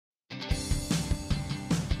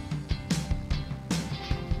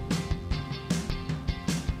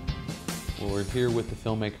Well, we're here with the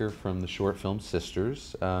filmmaker from the short film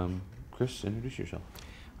Sisters. Chris, introduce yourself.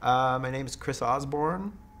 My name is Chris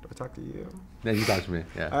Osborne. Do I talk to you? Yeah, you talk to me.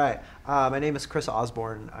 Yeah. All right. My name is Chris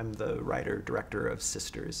Osborne. I'm the writer-director of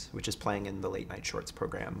Sisters, which is playing in the Late Night Shorts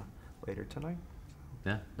program later tonight.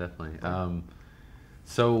 Yeah, definitely.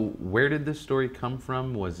 So where did this story come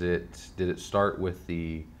from? Did it start with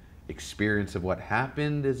the experience of what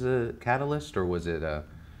happened as a catalyst, or was it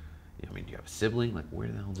do you have a sibling? Like, where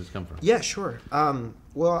the hell did this come from? Yeah, sure.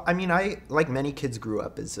 Well, I mean, I, like many kids, grew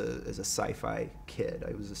up as a sci-fi kid.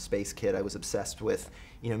 I was a space kid. I was obsessed with,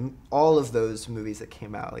 all of those movies that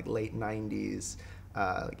came out, like late 90s,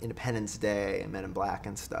 like Independence Day and Men in Black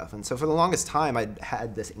and stuff. And so for the longest time, I'd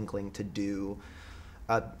had this inkling to do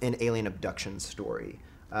an alien abduction story,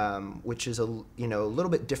 which is a little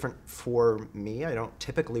bit different for me. I don't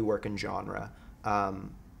typically work in genre.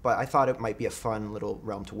 But I thought it might be a fun little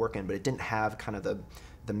realm to work in, but it didn't have kind of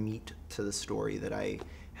the meat to the story that I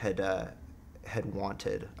had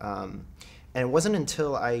wanted. And it wasn't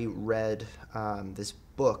until I read this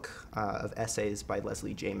book of essays by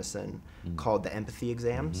Leslie Jamison called The Empathy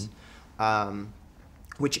Exams,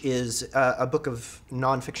 which is a book of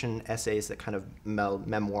nonfiction essays that kind of meld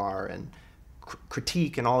memoir and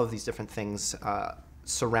critique and all of these different things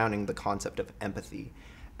surrounding the concept of empathy.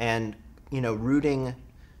 And, rooting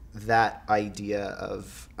that idea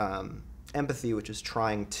of empathy, which is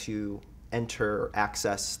trying to enter or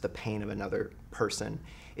access the pain of another person,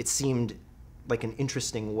 it seemed like an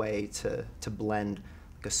interesting way to blend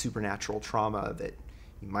like a supernatural trauma that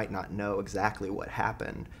you might not know exactly what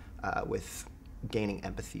happened with gaining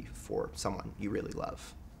empathy for someone you really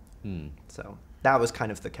love. So that was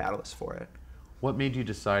kind of the catalyst for it. What made you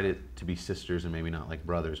decide it to be sisters and maybe not like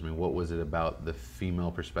brothers? I mean, what was it about the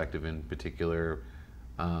female perspective in particular?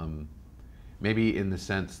 Maybe in the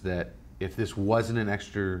sense that if this wasn't an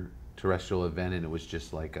extraterrestrial event and it was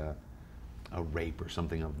just like a rape or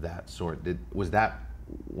something of that sort, was that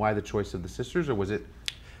why the choice of the sisters, or was it,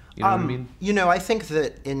 what I mean? I think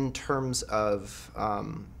that in terms of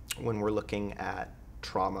when we're looking at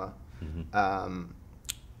trauma,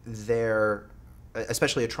 there,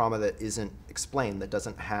 especially a trauma that isn't explained, that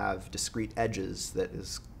doesn't have discrete edges, that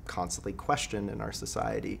is constantly questioned in our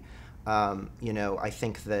society, I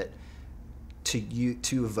think that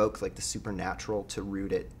to evoke like the supernatural, to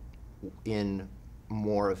root it in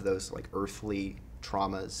more of those like earthly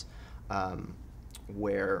traumas,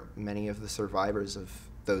 where many of the survivors of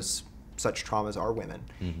those such traumas are women.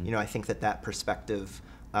 I think that perspective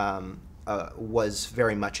was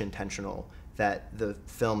very much intentional. That the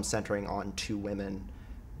film centering on two women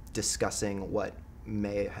discussing what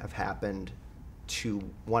may have happened to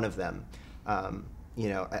one of them.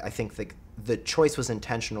 I think the choice was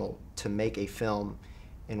intentional to make a film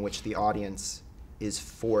in which the audience is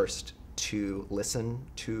forced to listen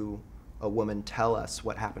to a woman tell us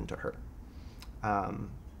what happened to her.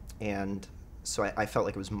 And so I felt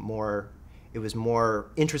like it was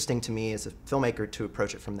more interesting to me as a filmmaker to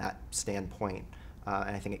approach it from that standpoint.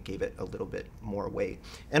 And I think it gave it a little bit more weight.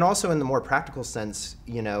 And also in the more practical sense,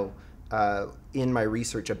 in my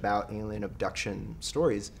research about alien abduction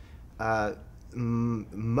stories,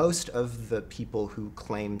 most of the people who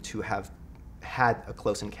claim to have had a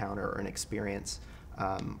close encounter or an experience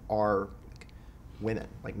are women,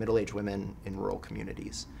 like middle-aged women in rural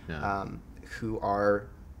communities, who are,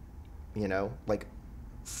 like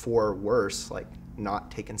for worse, like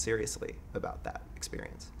not taken seriously about that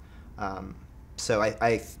experience. So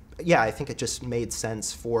I think it just made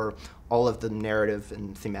sense for all of the narrative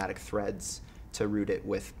and thematic threads to root it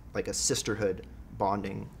with like a sisterhood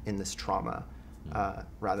bonding in this trauma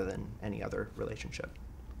rather than any other relationship.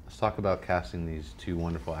 Let's talk about casting these two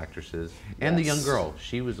wonderful actresses and the young girl.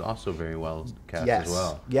 She was also very well cast as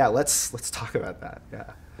well. Yeah, let's talk about that.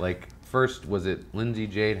 Yeah. Like, first, was it Lindsay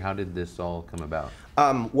Jade? How did this all come about?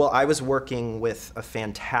 Well, I was working with a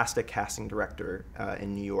fantastic casting director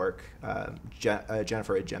in New York,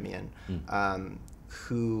 Jennifer Adjemian,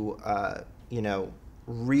 who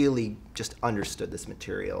really just understood this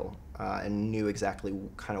material and knew exactly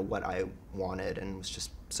kind of what I wanted and was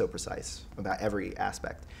just so precise about every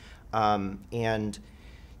aspect. And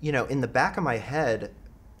in the back of my head,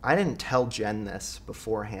 I didn't tell Jen this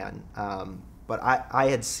beforehand, but I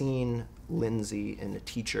had seen Lindsay in The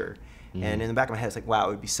Teacher, and in the back of my head, it's like, wow, it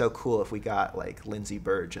would be so cool if we got like Lindsay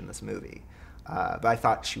Burge in this movie. But I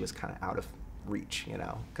thought she was kind of out of reach,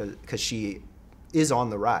 because she is on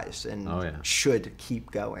the rise and should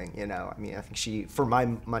keep going. I mean, I think she, for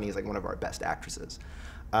my money, is like one of our best actresses.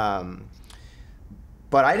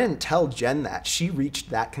 But I didn't tell Jen that. She reached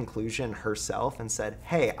that conclusion herself and said,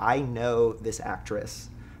 hey, I know this actress.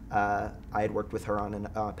 I had worked with her on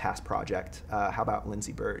a past project. How about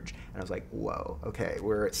Lindsay Burge? And I was like, whoa, okay,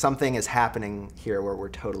 something is happening here where we're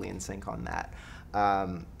totally in sync on that.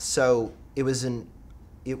 So it was an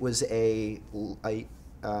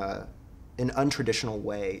untraditional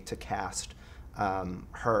way to cast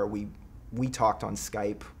her. We talked on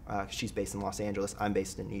Skype. She's based in Los Angeles. I'm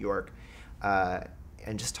based in New York.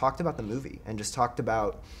 And just talked about the movie and just talked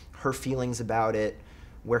about her feelings about it,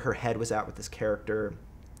 where her head was at with this character,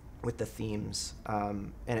 with the themes.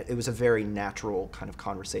 And it was a very natural kind of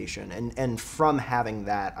conversation. And from having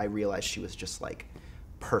that, I realized she was just like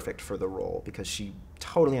perfect for the role because she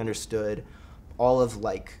totally understood all of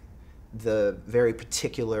like the very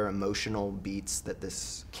particular emotional beats that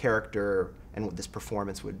this character and what this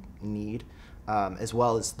performance would need, as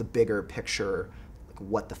well as the bigger picture, like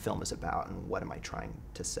what the film is about and what am I trying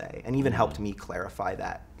to say, and even helped me clarify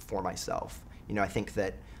that for myself. You know, I think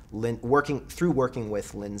that working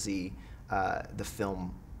with Lindsay, the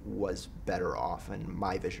film was better off and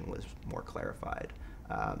my vision was more clarified.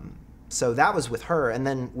 So that was with her. And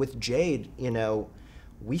then with Jade, you know,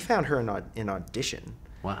 we found her in audition.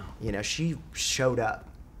 Wow. You know, she showed up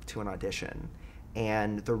to an audition.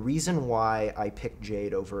 And the reason why I picked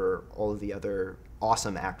Jade over all of the other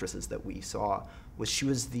awesome actresses that we saw was she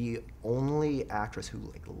was the only actress who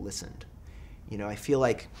like listened. You know, I feel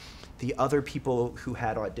like the other people who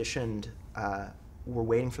had auditioned were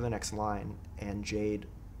waiting for the next line, and Jade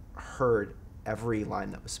heard every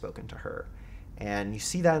line that was spoken to her. And you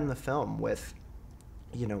see that in the film with,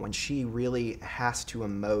 you know, when she really has to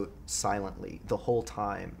emote silently the whole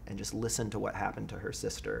time and just listen to what happened to her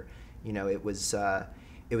sister. You know, it was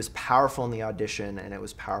powerful in the audition and it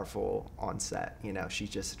was powerful on set. You know, she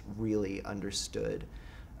just really understood,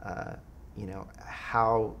 you know,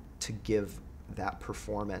 how to give that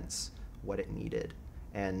performance what it needed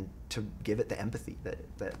and to give it the empathy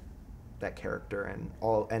that character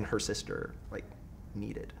and her sister like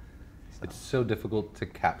needed. So. It's so difficult to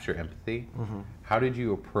capture empathy. Mm-hmm. How did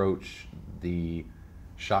you approach the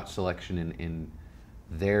shot selection in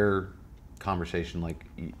their conversation? Like,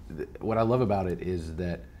 what I love about it is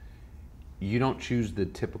that you don't choose the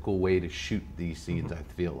typical way to shoot these scenes, I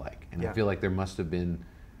feel like. And I feel like there must have been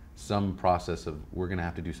some process of, we're gonna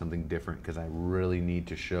have to do something different because I really need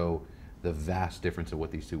to show the vast difference of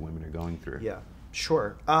what these two women are going through. Yeah,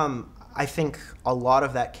 sure. I think a lot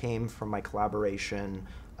of that came from my collaboration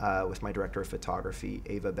with my director of photography,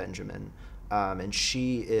 Ava Benjamin. And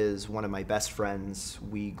she is one of my best friends.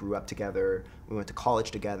 We grew up together, we went to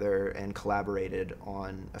college together and collaborated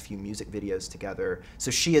on a few music videos together.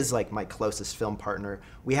 So she is like my closest film partner.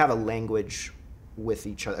 We have a language with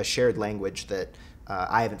each other, a shared language that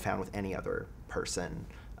I haven't found with any other person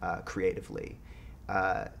creatively.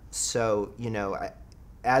 So, you know,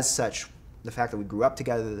 as such, the fact that we grew up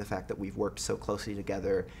together, the fact that we've worked so closely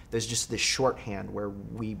together, there's just this shorthand where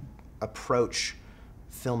we approach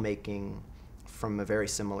filmmaking from a very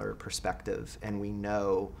similar perspective, and we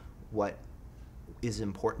know what is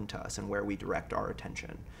important to us and where we direct our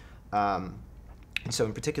attention. And so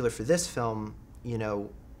in particular for this film, you know,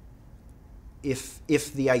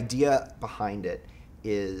 if the idea behind it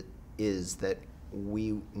is that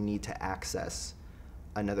we need to access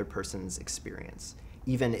another person's experience,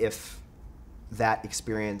 even if that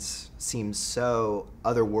experience seems so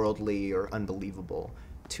otherworldly or unbelievable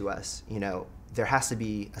to us, you know, there has to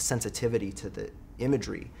be a sensitivity to the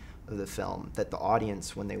imagery of the film that the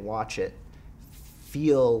audience, when they watch it,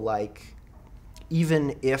 feel like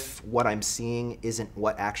even if what I'm seeing isn't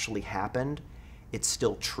what actually happened, it's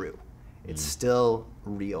still true. It's still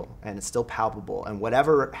real and it's still palpable. And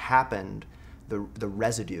whatever happened, the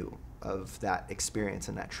residue of that experience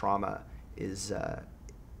and that trauma is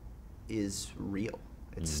real.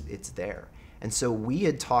 It's there. And so we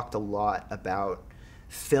had talked a lot about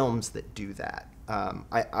films that do that.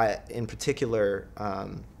 I in particular,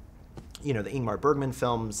 you know, the Ingmar Bergman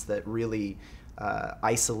films that really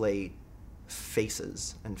isolate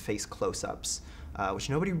faces and face close-ups, which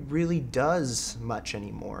nobody really does much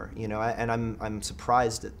anymore. You know, and I'm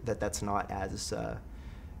surprised that that's not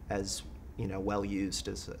as you know, well used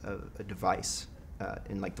as a device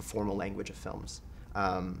in like the formal language of films.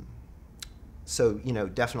 So, you know,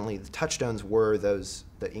 definitely the touchstones were the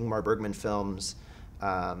Ingmar Bergman films,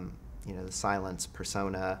 you know, The Silence,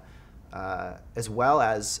 Persona, as well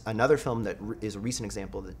as another film that is a recent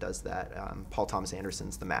example that does that, Paul Thomas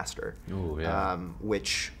Anderson's The Master. Ooh, yeah.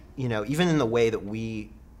 Which, you know, even in the way that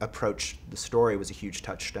we approached the story was a huge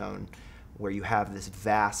touchstone, where you have this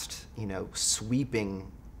vast, you know,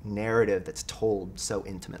 sweeping narrative that's told so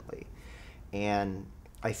intimately. And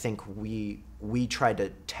I think we tried to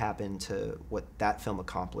tap into what that film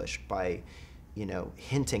accomplished by, you know,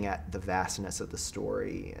 hinting at the vastness of the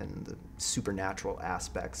story and the supernatural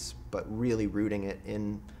aspects, but really rooting it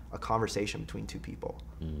in a conversation between two people.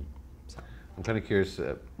 So. I'm kind of curious.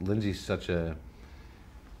 Lindsay's such a,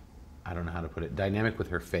 I don't know how to put it, dynamic with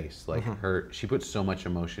her face. Like she puts so much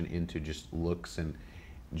emotion into just looks, and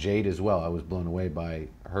Jade as well. I was blown away by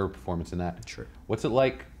her performance in that. Sure. What's it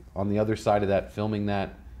like on the other side of that, filming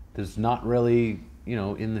that? There's not really, you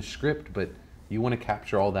know, in the script, but you want to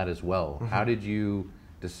capture all that as well. How did you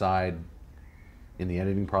decide in the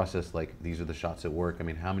editing process, like, these are the shots at work? I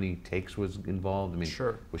mean, how many takes was involved? I mean,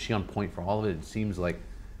 Sure. Was she on point for all of it? It seems like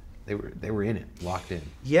they were in it, locked in.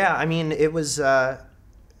 Yeah, I mean, it was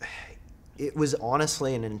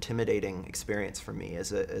honestly an intimidating experience for me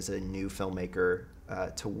as a new filmmaker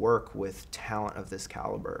to work with talent of this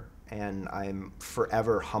caliber. And I'm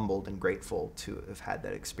forever humbled and grateful to have had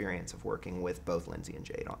that experience of working with both Lindsay and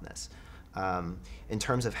Jade on this. In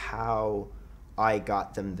terms of how I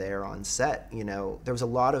got them there on set, you know, there was a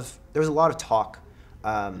lot of talk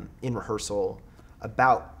in rehearsal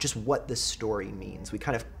about just what this story means. We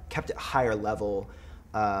kind of kept it higher level,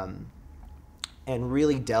 and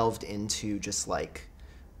really delved into just, like,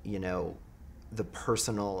 you know, the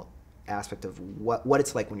personal aspect of what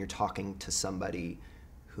it's like when you're talking to somebody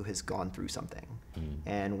who has gone through something.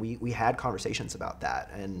 And we had conversations about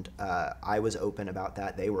that, and I was open about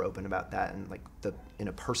that, they were open about that, and like in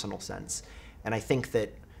a personal sense. And I think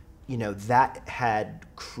that, you know, that had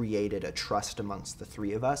created a trust amongst the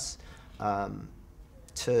three of us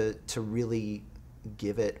to really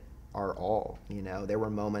give it our all. You know, there were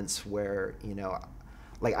moments where, you know,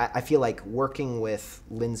 like I feel like working with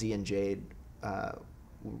Lindsay and Jade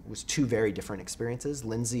was two very different experiences.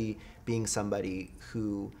 Lindsay being somebody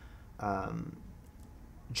who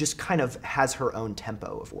just kind of has her own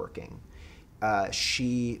tempo of working.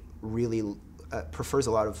 She really prefers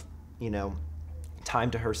a lot of, you know,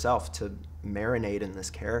 time to herself to marinate in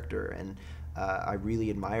this character, and I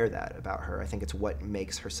really admire that about her. I think it's what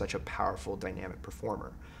makes her such a powerful, dynamic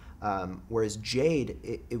performer. Whereas Jade,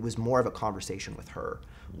 it was more of a conversation with her,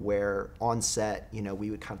 where on set, you know, we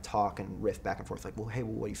would kind of talk and riff back and forth, like, well, hey,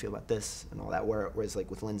 well, what do you feel about this and all that. Whereas like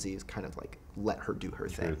with Lindsay, it's kind of like let her do her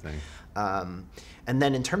thing. And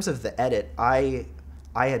then in terms of the edit, I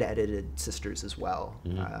had edited Sisters as well,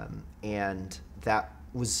 and that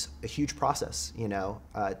was a huge process, you know,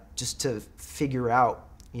 just to figure out,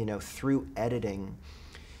 you know, through editing,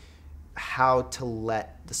 how to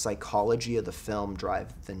let the psychology of the film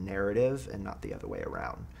drive the narrative and not the other way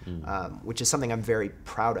around, which is something I'm very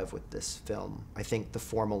proud of with this film. I think the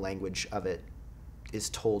formal language of it is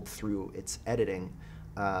told through its editing,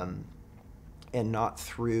 and not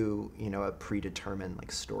through, you know, a predetermined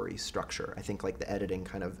like story structure. I think like the editing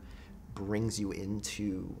kind of brings you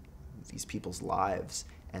into these people's lives,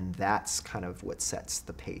 and that's kind of what sets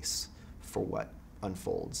the pace for what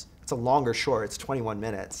unfolds. It's a longer short. It's 21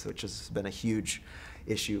 minutes, which has been a huge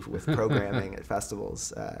issue with programming at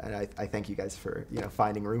festivals, and I thank you guys for, you know,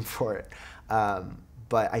 finding room for it.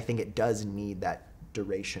 But I think it does need that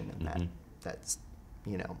duration and that's,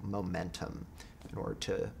 you know, momentum in order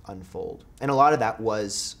to unfold. And a lot of that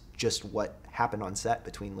was just what happened on set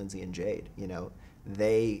between Lindsay and Jade. You know,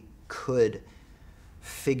 they could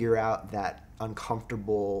figure out that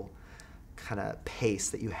uncomfortable kind of pace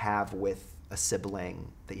that you have with a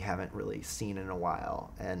sibling that you haven't really seen in a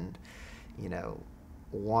while, and, you know,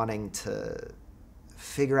 wanting to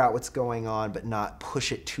figure out what's going on but not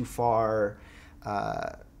push it too far,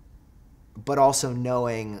 but also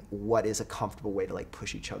knowing what is a comfortable way to like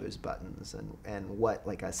push each other's buttons, and what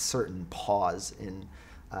like a certain pause in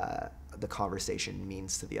the conversation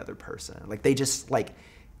means to the other person. Like they just like,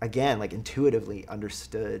 again, like intuitively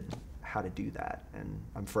understood how to do that, and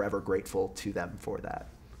I'm forever grateful to them for that.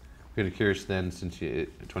 I'm kind of curious then, since you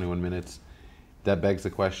 21 minutes, that begs the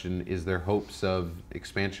question, is there hopes of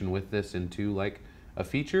expansion with this into like a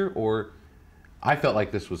feature? Or I felt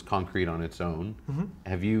like this was concrete on its own.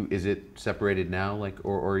 Is it separated now, like,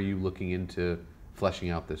 or are you looking into fleshing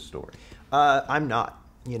out this story? I'm not.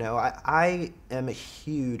 You know, I am a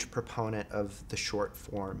huge proponent of the short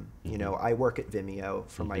form. You know, I work at Vimeo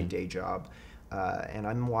for my day job, and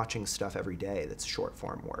I'm watching stuff every day that's short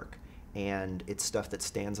form work. And it's stuff that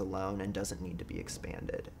stands alone and doesn't need to be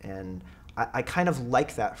expanded. And I kind of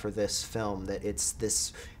like that for this film, that it's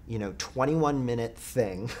this, you know, 21-minute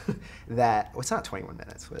thing that, well, it's not 21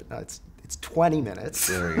 minutes, but it's 20 minutes.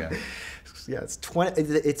 There we go. Yeah, it's 20.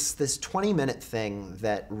 It's this 20-minute thing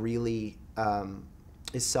that really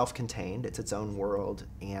is self-contained. It's its own world,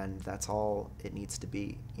 and that's all it needs to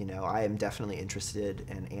be. You know, I am definitely interested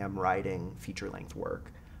and am writing feature-length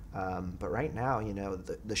work. But right now, you know,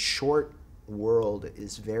 the short world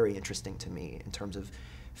is very interesting to me in terms of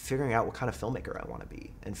figuring out what kind of filmmaker I want to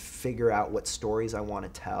be and figure out what stories I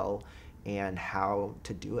want to tell and how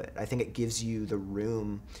to do it. I think it gives you the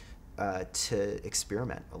room to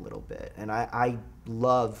experiment a little bit. And I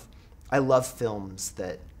love films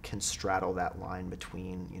that can straddle that line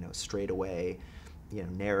between, you know, straightaway, you know,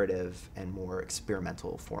 narrative and more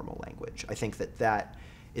experimental formal language. I think that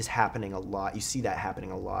is happening a lot. You see that happening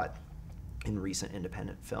a lot in recent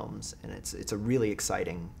independent films, and it's a really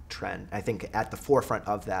exciting trend. I think at the forefront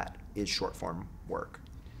of that is short form work.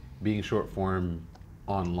 Being short form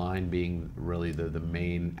online being really the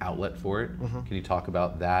main outlet for it. Mm-hmm. Can you talk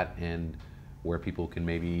about that and where people can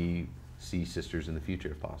maybe see Sisters in the future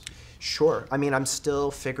if possible? Sure. I mean, I'm still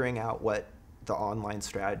figuring out what the online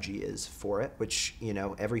strategy is for it, which, you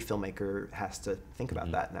know, every filmmaker has to think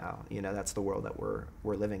about that now. You know, that's the world that we're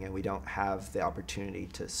living in. We don't have the opportunity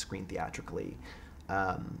to screen theatrically.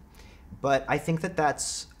 But I think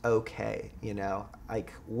that's okay. You know,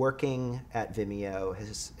 like working at Vimeo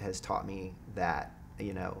has taught me that,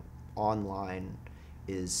 you know, online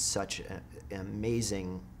is such an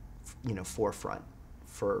amazing, you know, forefront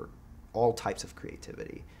for all types of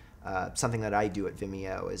creativity. Something that I do at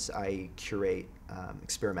Vimeo is I curate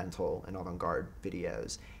experimental and avant-garde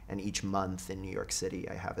videos, and each month in New York City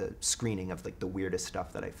I have a screening of like the weirdest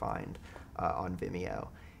stuff that I find on Vimeo.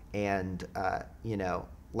 And you know,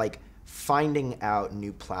 like finding out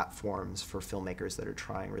new platforms for filmmakers that are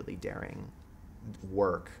trying really daring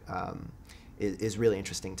work is really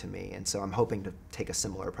interesting to me. And so I'm hoping to take a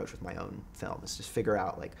similar approach with my own film, is just figure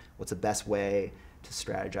out like what's the best way to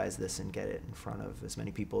strategize this and get it in front of as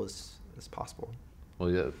many people as possible.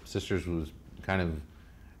 Well, yeah, Sisters was kind of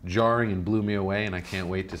jarring and blew me away, and I can't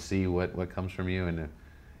wait to see what comes from you. And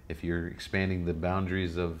if you're expanding the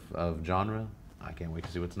boundaries of genre, I can't wait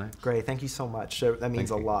to see what's next. Great, thank you so much. That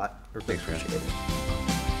means a lot. I Thanks, appreciate it.